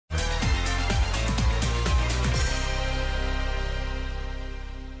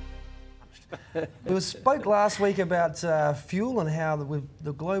We spoke last week about fuel and how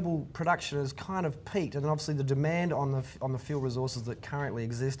the global production has kind of peaked, and obviously the demand on the fuel resources that currently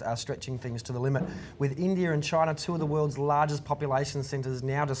exist are stretching things to the limit. With India and China, two of the world's largest population centres,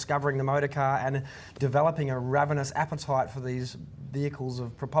 now discovering the motor car and developing a ravenous appetite for these vehicles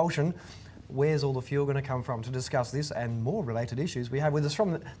of propulsion. Where's all the fuel going to come from? To discuss this and more related issues, we have with us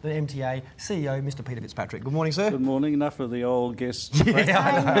from the MTA CEO, Mr. Peter Fitzpatrick. Good morning, sir. Good morning. Enough of the old guests. Yeah,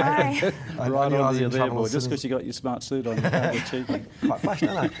 I know. Right on in there, trouble boy. Just because you got your smart suit on, you can't get cheeky. Quite flash,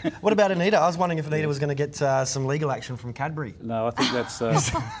 don't I? What about Anita? I was wondering if Anita was going to get some legal action from Cadbury. No, I think that's...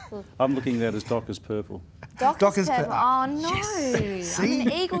 I'm looking at that as Docker's purple. Docker's purple. Oh, no. Yes. I'm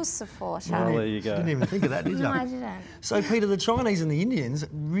an Eagles supporter. Well, there you go. Didn't even think of that, did you? No, I didn't. So, Peter, the Chinese and the Indians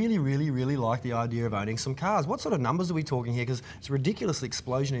really like the idea of owning some cars. What sort of numbers are we talking here? Because it's a ridiculous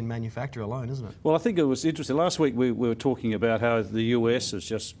explosion in manufacture alone, isn't it? Well, I think it was interesting. Last week we were talking about how the US is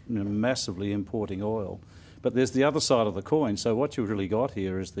just massively importing oil. But there's the other side of the coin. So what you've really got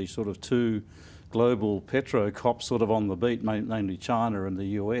here is the sort of two global petro cops sort of on the beat, namely China and the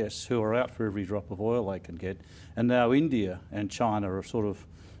US, who are out for every drop of oil they can get. And now India and China are sort of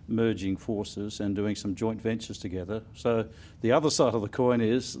merging forces and doing some joint ventures together. So the other side of the coin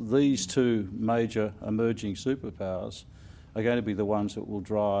is these two major emerging superpowers are going to be the ones that will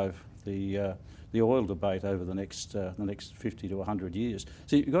drive the oil debate over the next 50 to 100 years.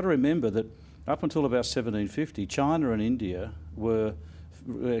 So you've got to remember that up until about 1750, China and India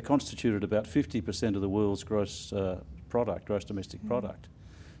constituted about 50% of the world's gross domestic product.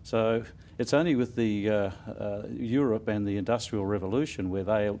 So it's only with the Europe and the Industrial Revolution where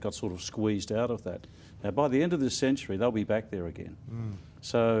they got sort of squeezed out of that. Now, by the end of this century, they'll be back there again.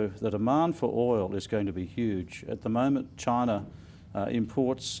 So the demand for oil is going to be huge. At the moment, China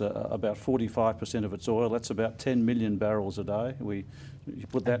imports about 45% of its oil. That's about 10 million barrels a day. You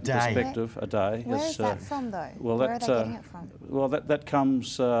put that in perspective, a day. Where is that from, though? Well, Where are they getting it from? Well, that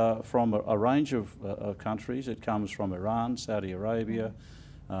comes from a range of countries. It comes from Iran, Saudi Arabia.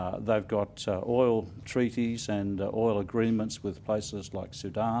 They've got oil treaties and oil agreements with places like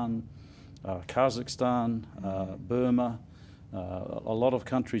Sudan, Kazakhstan, Burma, a lot of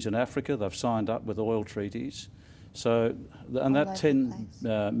countries in Africa. They've signed up with oil treaties. So, and that 10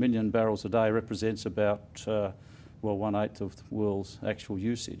 million barrels a day represents about 1/8 of the world's actual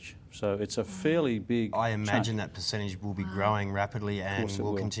usage. So it's a fairly big... I imagine that percentage will be growing rapidly and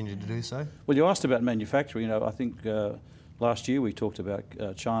will continue to do so. Well, you asked about manufacturing. You know, I think last year we talked about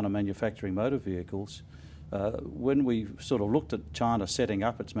China manufacturing motor vehicles. When we sort of looked at China setting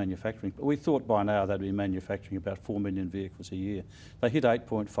up its manufacturing, we thought by now they'd be manufacturing about 4 million vehicles a year. They hit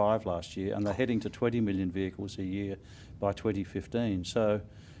 8.5 last year, and they're heading to 20 million vehicles a year by 2015. So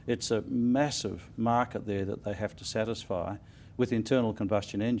it's a massive market there that they have to satisfy with internal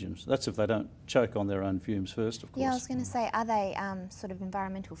combustion engines. That's if they don't choke on their own fumes first, of course. Yeah, I was going to say, are they sort of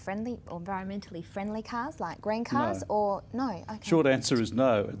environmentally friendly cars, like green cars, or no? Okay. Short answer is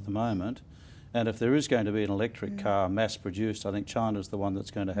no at the moment. And if there is going to be an electric car mass-produced, I think China's the one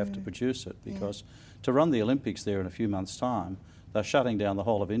that's going to have to produce it, because to run the Olympics there in a few months' time, they're shutting down the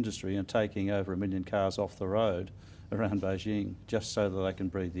whole of industry and taking over 1 million cars off the road around Beijing just so that they can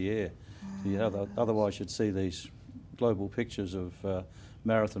breathe the air. Otherwise you'd see these global pictures of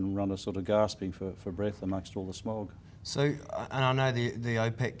marathon runners sort of gasping for breath amongst all the smog. So, and I know the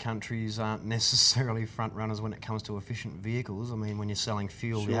OPEC countries aren't necessarily front runners when it comes to efficient vehicles. I mean, when you're selling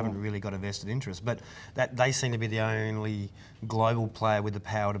fuel, you haven't really got a vested interest. But that they seem to be the only global player with the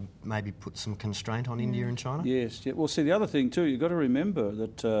power to maybe put some constraint on India and China. Yes. Yeah. Well, see, the other thing too, you've got to remember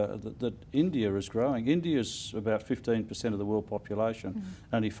that that India is growing. India's about 15% of the world population,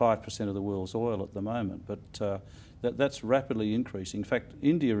 only 5% of the world's oil at the moment. But that's rapidly increasing. In fact,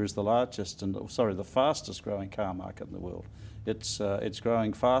 India is the largest and the fastest growing car market in the world. It's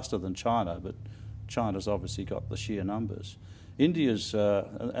growing faster than China, but China's obviously got the sheer numbers. India's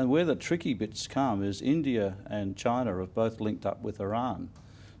and where the tricky bits come is India and China have both linked up with Iran.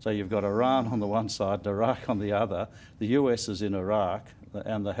 So you've got Iran on the one side, and Iraq on the other. The US is in Iraq,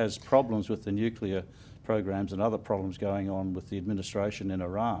 and there has problems with the nuclear programs and other problems going on with the administration in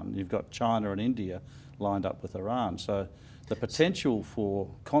Iran. You've got China and India lined up with Iran. So the potential for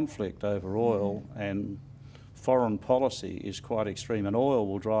conflict over oil and foreign policy is quite extreme, and oil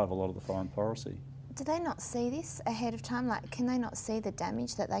will drive a lot of the foreign policy. Do they not see this ahead of time? Like, can they not see the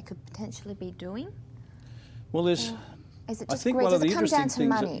damage that they could potentially be doing? Well, there's... Is it just I think greed? one of Does the it come down to interesting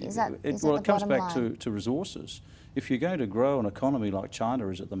money? things, Is that it comes back to resources. If you're going to grow an economy like China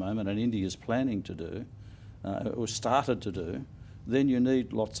is at the moment, and India is planning to do, or started to do, then you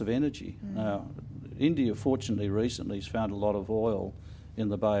need lots of energy. Now, India, fortunately, recently has found a lot of oil in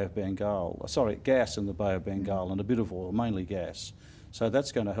the Bay of Bengal, gas in the Bay of Bengal and a bit of oil, mainly gas. So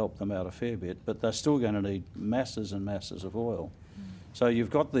that's going to help them out a fair bit, but they're still going to need masses and masses of oil. So you've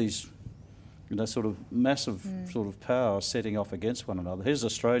got these, sort of massive sort of powers setting off against one another. Here's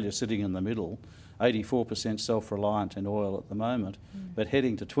Australia sitting in the middle, 84% self-reliant in oil at the moment, but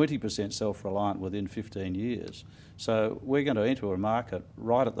heading to 20% self-reliant within 15 years. So we're going to enter a market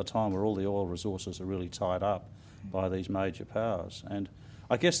right at the time where all the oil resources are really tied up by these major powers. And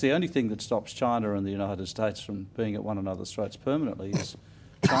I guess the only thing that stops China and the United States from being at one another's throats permanently is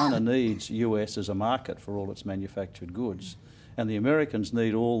China needs US as a market for all its manufactured goods. And the Americans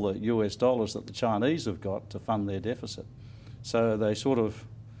need all the US dollars that the Chinese have got to fund their deficit. So they sort of,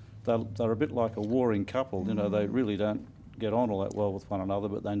 they're a bit like a warring couple, they really don't get on all that well with one another,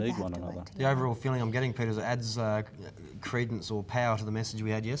 but they need one another. The overall feeling I'm getting, Peter, is it adds credence or power to the message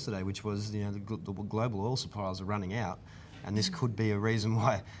we had yesterday, which was, the global oil supplies are running out, and this could be a reason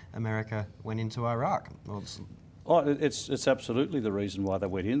why America went into Iraq. Well, it's absolutely the reason why they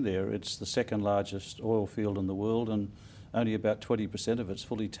went in there. It's the second largest oil field in the world, and only about 20% of it's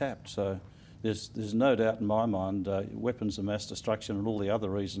fully tapped. So there's no doubt in my mind, weapons of mass destruction and all the other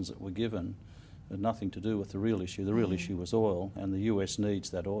reasons that were given had nothing to do with the real issue. The real issue was oil, and the US needs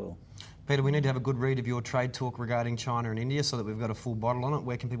that oil. Peter, we need to have a good read of your trade talk regarding China and India so that we've got a full bottle on it.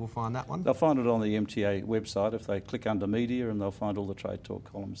 Where can people find that one? They'll find it on the MTA website if they click under media, and they'll find all the trade talk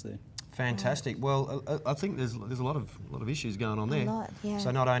columns there. Fantastic. Well, I think there's a lot of issues going on there. A lot, yeah.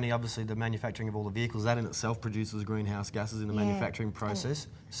 So not only obviously the manufacturing of all the vehicles, that in itself produces greenhouse gases in the manufacturing process.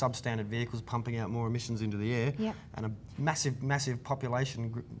 Substandard vehicles pumping out more emissions into the air, and a massive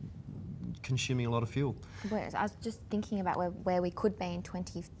population consuming a lot of fuel. I was just thinking about where we could be in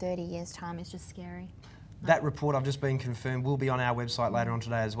 20, 30 years' time. It's just scary. That report I've just been confirmed will be on our website later on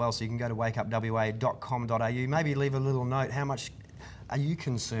today as well, so you can go to wakeupwa.com.au. Maybe leave a little note. How much are you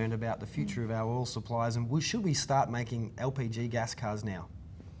concerned about the future of our oil supplies, and should we start making LPG gas cars now?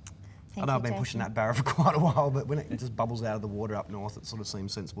 I know I've been pushing that barrow for quite a while, but when it just bubbles out of the water up north, it sort of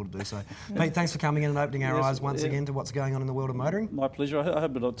seems sensible to do so. Pete, thanks for coming in and opening our eyes once again to what's going on in the world of motoring. My pleasure. I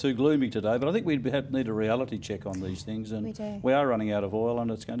hope we're not too gloomy today, but I think we need a reality check on these things. And we are running out of oil, and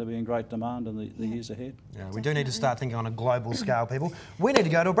it's going to be in great demand in the years ahead. Yeah, we do need to start thinking on a global scale, people. We need to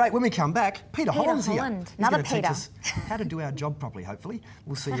go to a break. When we come back, Peter Holland's here. He's going to teach us how to do our job properly, hopefully.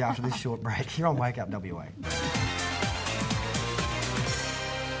 We'll see you after this short break here on Wake Up WA.